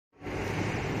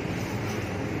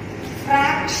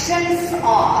fractions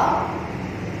are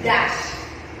dash.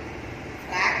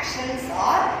 Fractions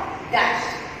are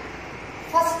dash.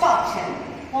 First option,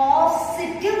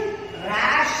 positive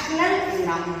rational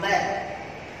number.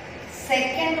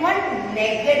 Second one,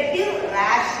 negative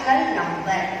rational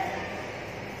number.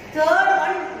 Third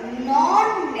one,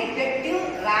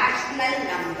 non-negative rational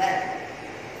number.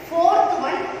 Fourth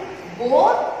one,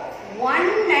 both 1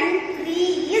 and 3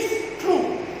 is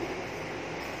true.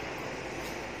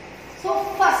 So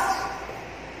first,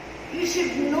 you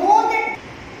should know that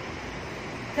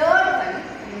third one,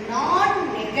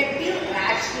 non-negative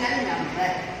rational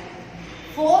number.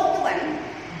 Fourth one,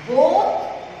 both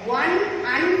 1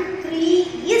 and 3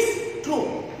 is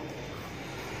true.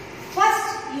 First,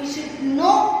 you should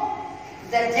know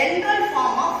the general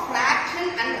form of fraction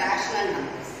and rational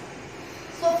numbers.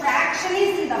 So fraction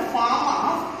is in the form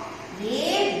of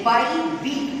A by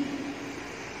B,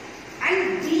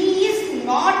 and B is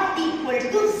not equal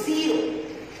to 0.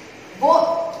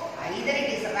 Both, either it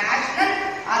is rational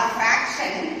or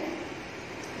fraction,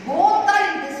 both are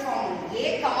in this form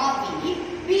A comma B.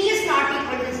 B is not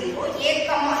equal to 0. A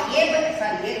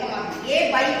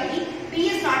by B, B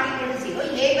is not equal to 0.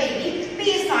 A by B, B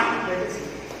is not equal to 0.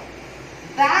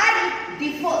 Where it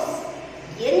differs,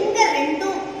 எங்க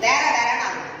ரெண்டும் வேற வேற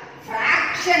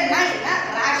fraction na enna,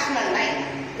 rational na enna,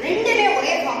 ரெண்டுமே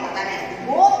ஒரே ஃபார்ம்ல தானே இருக்கு.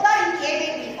 both are in A by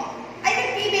B form, either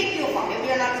P by Q form, எப்படி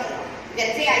வேணாலும் சொல்லலாம்.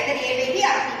 let's say either A by B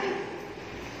or P by Q.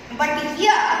 But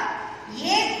here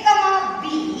A comma B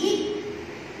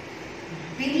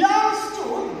belongs to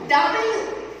W.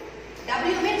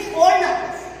 W means whole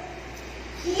numbers.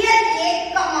 Here A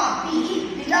comma B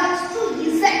belongs to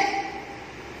Z.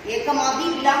 A comma B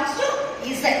belongs to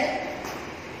Z.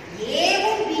 A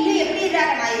வும் B யும் எப்படி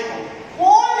இருக்கும்?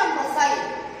 whole numbers ஆ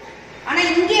இருக்கும். ஆனா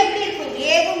இங்க எப்படி இருக்கும்?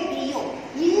 A வும் B யும்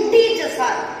integers ஆ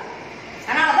இருக்கும்.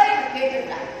 அதனால தான் இப்ப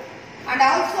கேட்டிருக்காங்க. And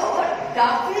also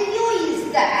W is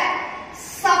the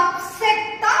subset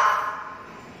of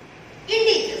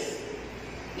integers.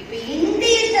 இப்ப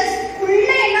integers குள்ள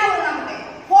என்ன வரும் நமக்கு?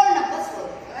 whole numbers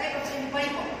வரும். அதாவது இப்ப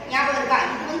படிப்போம். ஞாபகம் இருக்கா?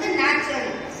 இது வந்து natural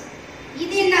numbers.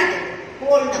 இது என்னது?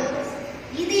 whole numbers.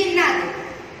 இது என்னது?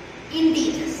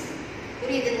 integers.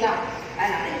 புரியுதுங்களா?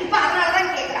 அதனால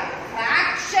தான் கேக்குறாங்க.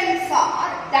 fractions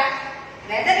are that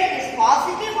whether it is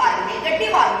positive or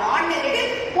negative or non-negative,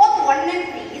 both 1 and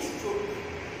 3 is true.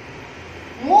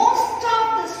 Most of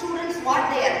the students, what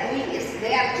they are doing is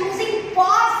they are choosing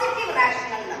positive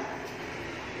rational number,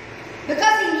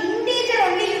 because in integer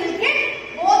only you will get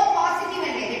both positive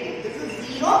and negative. This is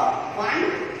 0, 1,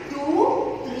 2,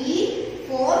 3,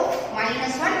 4,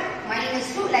 -1,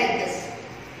 -2, like this.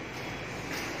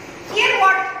 Here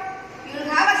what? You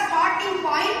will have a starting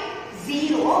point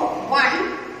 0, 1,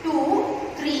 2,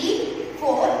 3,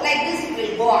 4, like this it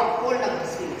will go on, whole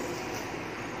numbers means.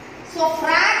 So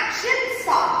fractions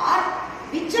are,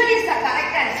 which one is the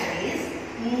correct answer is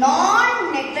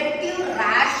non-negative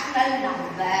rational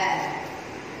number.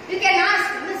 You can ask,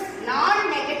 this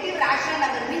non-negative rational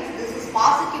number means this is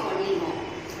positive only, no?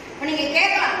 When you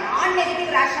கேட்கலாம், non-negative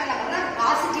rational number na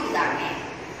positive தானே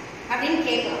அப்படின்னு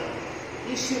கேட்கலாம்.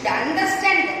 You should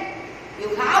understand that. You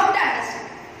have to understand.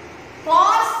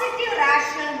 Positive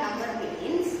rational number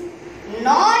means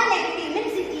non-negative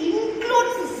means it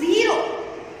includes 0.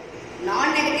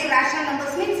 Non-negative rational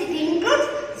numbers means it includes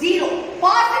 0.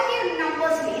 Positive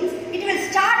numbers means it will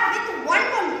start with 1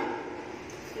 only.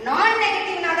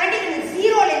 Non-negative na that is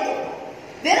 0 la irundhu.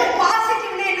 Verum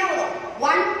positive na enna varum?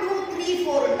 1, 2, 3,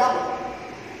 4 unda varum.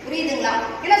 புரியுதுங்களா?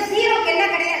 ஏன்னா 0 க்கு என்ன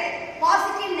கிடையாது?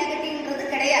 Positive நெகட்டிவ்ன்றது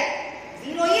கிடையாது.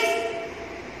 0 is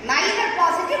neither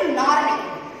positive nor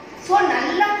negative. So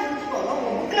நல்லா புரிஞ்சுக்கோங்க.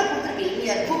 உங்க புக்ல கொடுத்திருக்கேன். in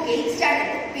your book 8th standard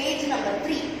book, page number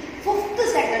 3, 5th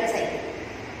sentence I.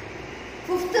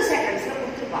 5th sentence ல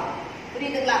கொடுத்திருப்பாங்க.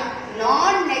 புரியுதுங்களா?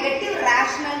 non-negative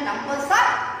rational numbers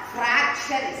are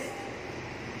fractions.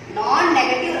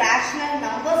 Non-negative rational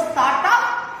numbers thought of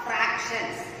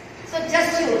fractions. So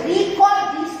just you recall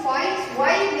these points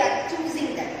why we are choosing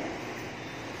them.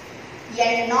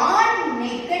 A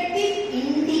non-negative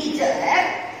integer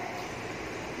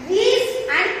is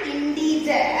an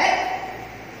integer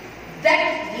that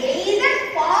either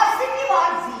positive or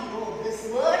 0. This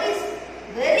word is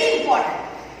very important.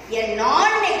 A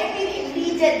non-negative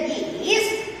integer is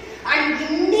an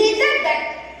integer that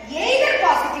either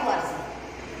positive or 0.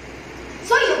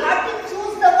 So you have to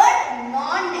choose the word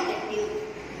non-negative.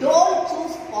 Don't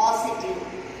choose positive.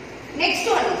 Next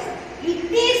one is, it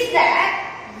is the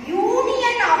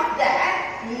union of the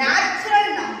natural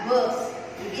numbers.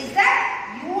 It is the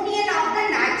union of the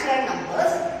natural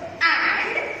numbers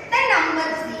and the number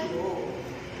 0.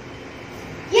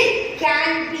 It can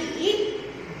be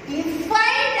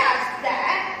defined as the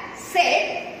set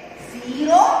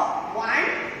 0, 1,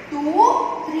 2,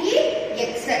 3,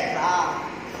 etc.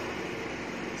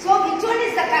 So which one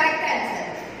is the correct answer?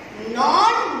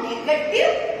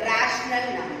 Non-negative rational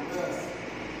numbers.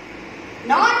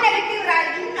 Non-negative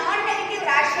rational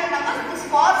numbers, this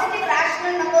positive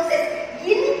rational numbers is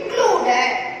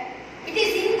included. It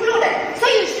is included. So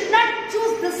you should not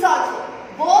choose this also.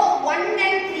 Both 1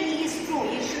 and 3 is true.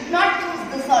 You should not choose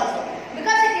this also.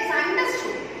 Because it is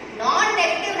understood.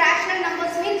 Non-negative rational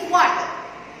numbers means what?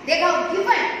 They have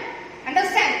given.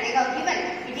 Understand? They have given.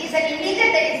 It is an integer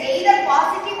that is either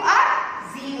positive or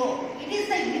 0. It is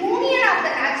the union of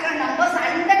the natural numbers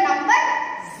and the number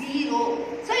 0.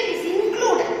 So it is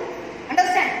included.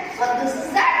 Understand? So this is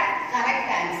the correct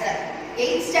answer.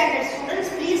 8th standard students,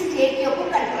 please take your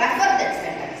book and refer that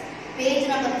sentence. Page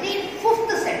number 3,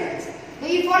 5th sentence. Do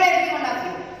you follow every one of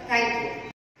you? Thank you.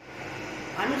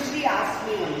 Anushri asked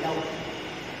me one doubt.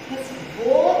 If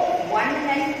both 1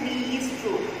 and 3 is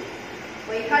true,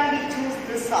 why can't we choose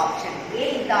this option? A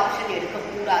the option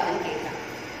edukakoodaadunu kekka.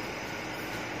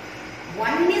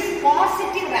 1 is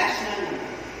positive rational number.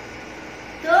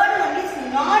 Third one is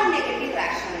non-negative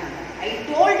rational number. I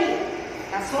told you,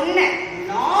 நான் சொன்னேன்,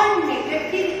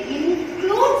 non-negative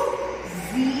includes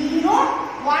 0,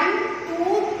 1,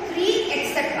 2, 3, etc.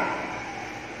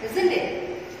 Isn't it?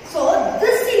 So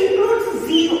this includes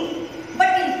 0.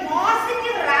 But in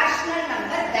positive rational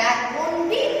number, there won't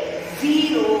be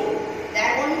 0.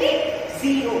 There won't be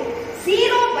 0.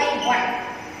 0 by 1.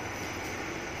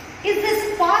 Is this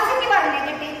positive or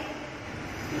negative?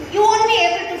 You won't be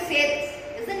able to say this.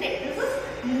 Isn't it? This is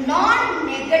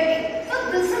non-negative. So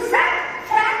this is a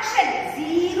fraction.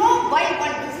 0 by 1.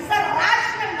 This is a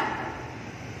rational number.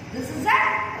 This is a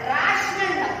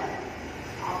rational number.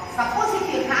 Suppose if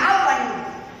you have one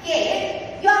cake,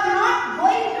 you are not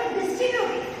going to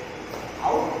distribute it.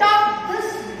 Out of this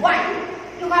one,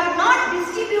 you have not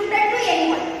distributed to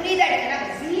anyone.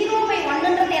 0 by 100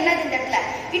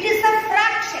 it is a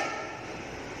fraction.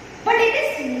 But it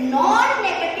is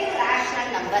non-negative rational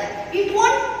number. It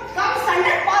won't come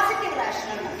under positive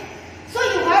rational number. So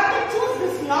you have to choose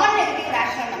this non-negative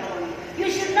rational number only. You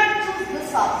should not choose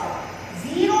this option.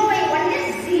 0 by 1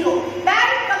 is 0. Where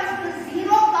it comes, this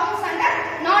 0 comes under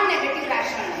non-negative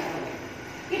rational number.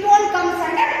 It won't come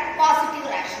under positive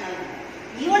rational number.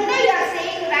 Even though you are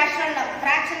saying rational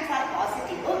fractions are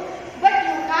positive, but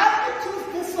you have to choose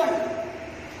this one.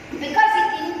 Because it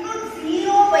includes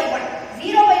 0 by 1.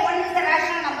 0 by 1 is a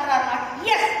rational number or not?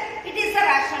 Yes, it is a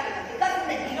rational number. Because in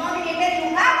the denominator you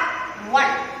have 1.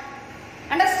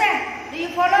 Understand? Do you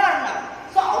follow or not?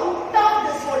 So out of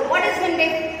this whole, what is meant by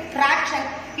fraction?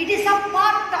 It is a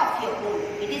part of your whole.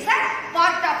 It is a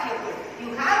part of your whole.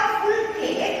 You have a full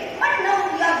cake, but now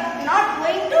you are not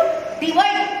going to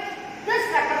divide it. This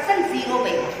represents 0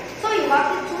 by 1. So you have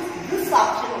to choose this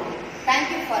option only.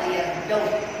 Thank you for your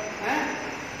doubt.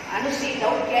 Anushri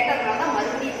doubt கேட்டதுனால தான்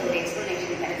மறுபடியும் இந்த ஒரு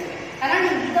explanation கிடைச்சது. ஆனால்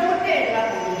நீங்கள் இதை மட்டும் எழுதுனா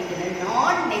போதும்.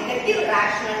 non-negative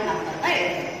rational number தான்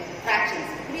எழுதணும்.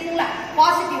 ஃப்ராக்ஷன்ஸ் புரியுதுங்களா?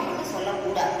 பாசிட்டிவ் மட்டும்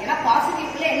சொல்லக்கூடாது. ஏன்னா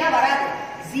பாசிட்டிவ்ல என்ன வராது?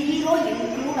 0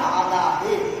 இன்க்ளூட்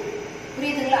ஆகாது.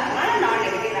 புரியுதுங்களா? அதனால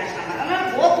non-negative rational number. அதனால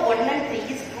both 1 and 3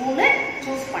 is true-னு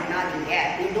சூஸ் பண்ணாதீங்க.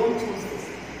 You don't choose this.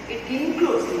 It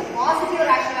includes இந்த பாசிட்டிவ்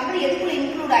rational number எதுக்குள்ள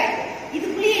இன்க்ளூட் ஆயிடும்?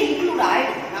 இதுக்குள்ளேயே இன்க்ளூட்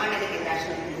ஆயிடும் non-negative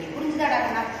rational number.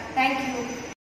 புரிஞ்சுதாடா? Thank you.